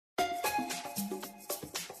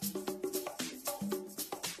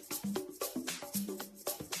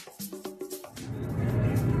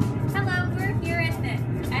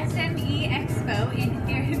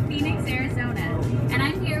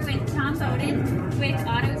with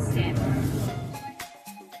Autostem.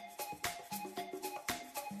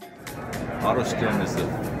 Autostem is the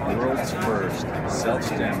world's first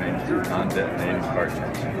self-stemming, non-detonating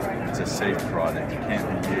cartridge. It's a safe product. It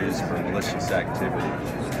can't be used for malicious activity.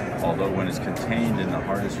 Although when it's contained in the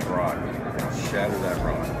hardest rock, it'll shatter that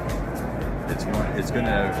rock. It's going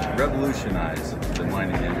to revolutionize the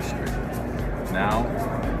mining industry. Now,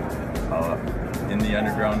 in the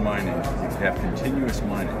underground mining, you have continuous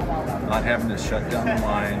mining, not having to shut down the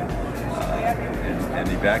mine and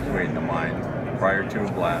evacuate the mine prior to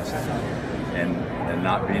a blast, and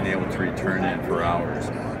not being able to return in for hours.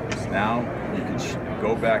 Now you can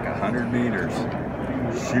go back 100 meters,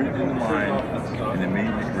 shoot in the mine, and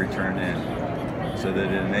immediately return in, so that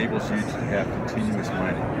it enables you to have continuous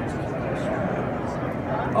mining.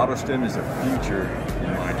 Autostem is the future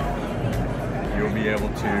in mining. You'll be able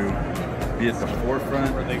to be at the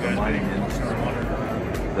forefront of the mining industry.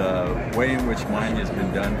 The way in which mining has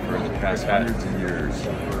been done for the past hundreds of years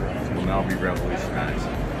will now be revolutionized.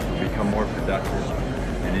 You'll become more productive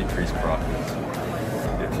and increase profits.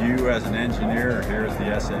 If you, as an engineer, are here at the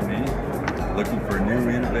SME looking for new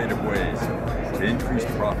innovative ways to increase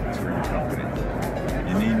profits for your company,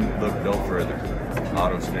 you needn't look no further.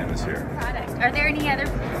 Autostem is here. Are there any other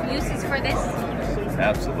uses for this?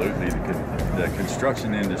 Absolutely. The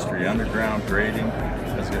construction industry, underground grading,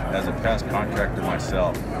 as a past contractor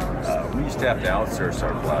myself, we used to have to outsource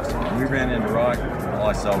our blasting. When we ran into rock, all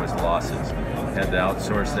I saw was losses. Had to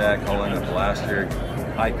outsource that, call in a blaster,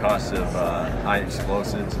 high costs of high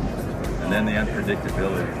explosives, and then the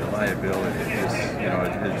unpredictability, the liability.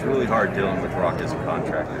 It's really hard dealing with rock as a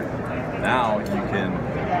contractor. Now you can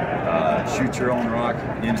shoot your own rock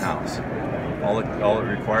in-house. All it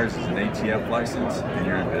requires is an ATF license, and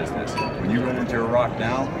you're in business. When you run into a rock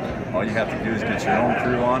now, all you have to do is get your own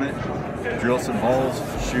crew on it, drill some holes,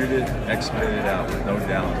 shoot it, excavate it out with no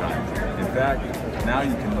downtime. In fact, now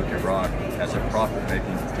you can look at rock as a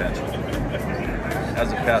profit-making potential.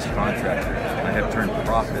 As a past contractor, I have turned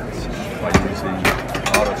profits by using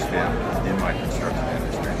Autostem in my construction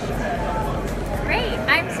industry. Great!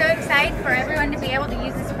 I'm so excited for everyone to be able to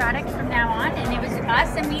use this product from now on, and it was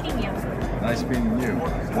awesome meeting you. Nice meeting you.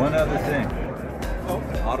 One other thing.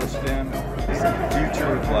 Autostem is the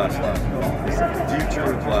future of glass life. It's the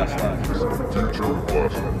future of glass life.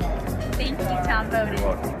 Thank you, Tom Bowden. You're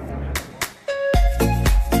welcome.